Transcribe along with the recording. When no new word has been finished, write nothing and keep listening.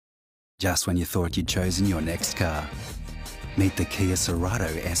just when you thought you'd chosen your next car. Meet the Kia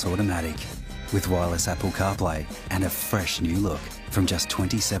Cerato S Automatic with wireless Apple CarPlay and a fresh new look from just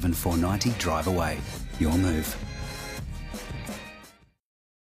 $27,490 drive away. Your move.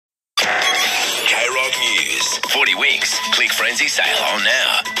 K-Rock News. 40 Winks. Click Frenzy sale on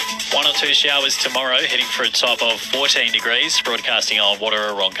now. 1 or 2 showers tomorrow, heading for a top of 14 degrees. Broadcasting on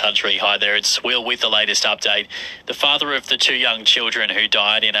Wattarurrung Country. Hi there, it's Will with the latest update. The father of the 2 young children who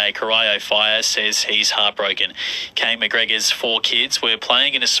died in a Corio fire says he's heartbroken. Kane McGregor's 4 kids were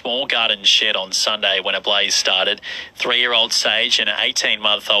playing in a small garden shed on Sunday when a blaze started. 3-year-old Sage and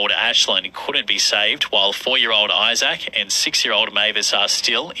 18-month-old Ashlyn couldn't be saved, while 4-year-old Isaac and 6-year-old Mavis are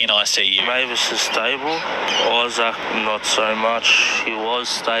still in ICU. Mavis is stable. Isaac, not so much. He was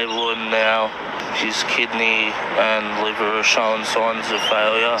stable, and now his kidney and liver are showing signs of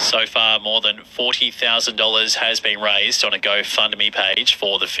failure. So far, more than $40,000 has been raised on a GoFundMe page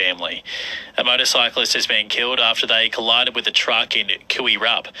for the family. A motorcyclist has been killed after they collided with a truck in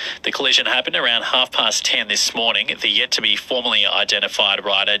Kuirup. The collision happened around 10:30 this morning. The yet-to-be formally identified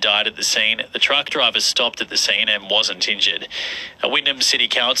rider died at the scene. The truck driver stopped at the scene and wasn't injured. A Wyndham City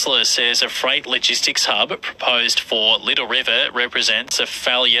councillor says a freight logistics hub proposed for Little River represents a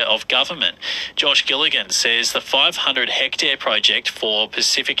failure of government. Josh Gilligan says the 500-hectare project for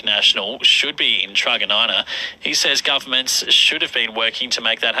Pacific National should be in Truganina. He says governments should have been working to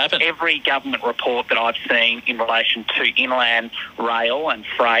make that happen. Every government report that I've seen in relation to inland rail and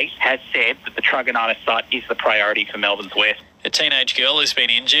freight has said that the Truganina site is the priority for Melbourne's west. A teenage girl has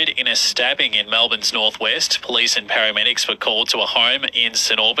been injured in a stabbing in Melbourne's northwest. Police and paramedics were called to a home in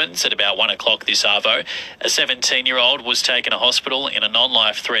St Albans at about 1 o'clock this arvo. A 17-year-old was taken to hospital in a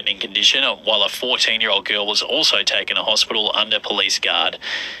non-life-threatening condition, while a 14-year-old girl was also taken to hospital under police guard.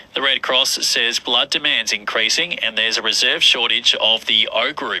 The Red Cross says blood demand's increasing and there's a reserve shortage of the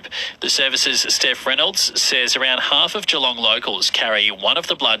O group. The service's Steph Reynolds says around half of Geelong locals carry one of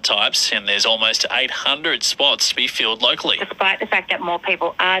the blood types and there's almost 800 spots to be filled locally. Despite the fact that more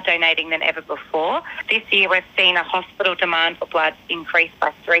people are donating than ever before, this year we've seen a hospital demand for blood increase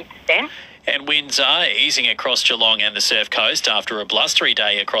by 3%. And winds are easing across Geelong and the Surf Coast after a blustery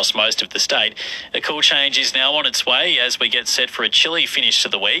day across most of the state. A cool change is now on its way as we get set for a chilly finish to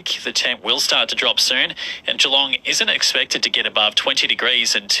the week. The temp will start to drop soon and Geelong isn't expected to get above 20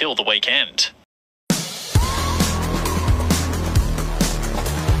 degrees until the weekend.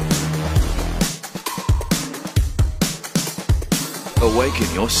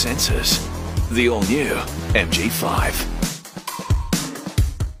 Awaken your senses. The all-new MG5.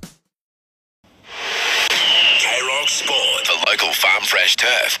 K-Rock Sport. For local farm fresh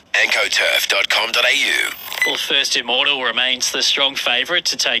turf. Ancoturf.com.au. Well, First Immortal remains the strong favourite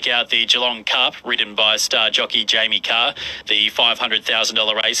to take out the Geelong Cup, ridden by star jockey Jamie Carr. The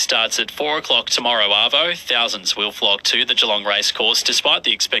 $500,000 race starts at 4 o'clock tomorrow, arvo. Thousands will flock to the Geelong racecourse despite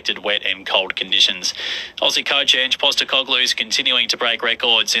the expected wet and cold conditions. Aussie coach Ange Postecoglou is continuing to break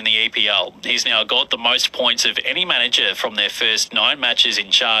records in the EPL. He's now got the most points of any manager from their first 9 matches in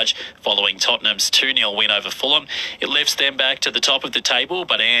charge following Tottenham's 2-0 win over Fulham. It lifts them back to the top of the table,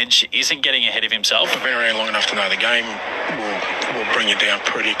 but Ange isn't getting ahead of himself. I've been around long enough to know the game will bring you down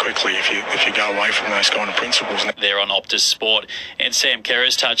pretty quickly if you go away from those kind of principles. They're on Optus Sport. And Sam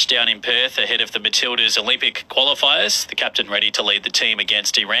Kerr's touchdown in Perth ahead of the Matildas Olympic qualifiers. The captain ready to lead the team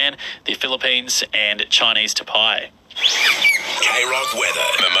against Iran, the Philippines and Chinese Taipei. K-Rock weather.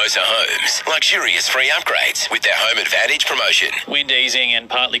 Mimosa Homes. Luxurious free upgrades with their Home Advantage promotion. Wind easing and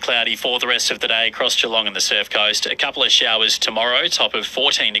partly cloudy for the rest of the day across Geelong and the Surf Coast. A couple of showers tomorrow, top of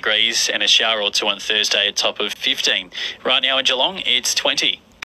 14 degrees, and a shower or two on Thursday, top of 15. Right now in Geelong, it's 20.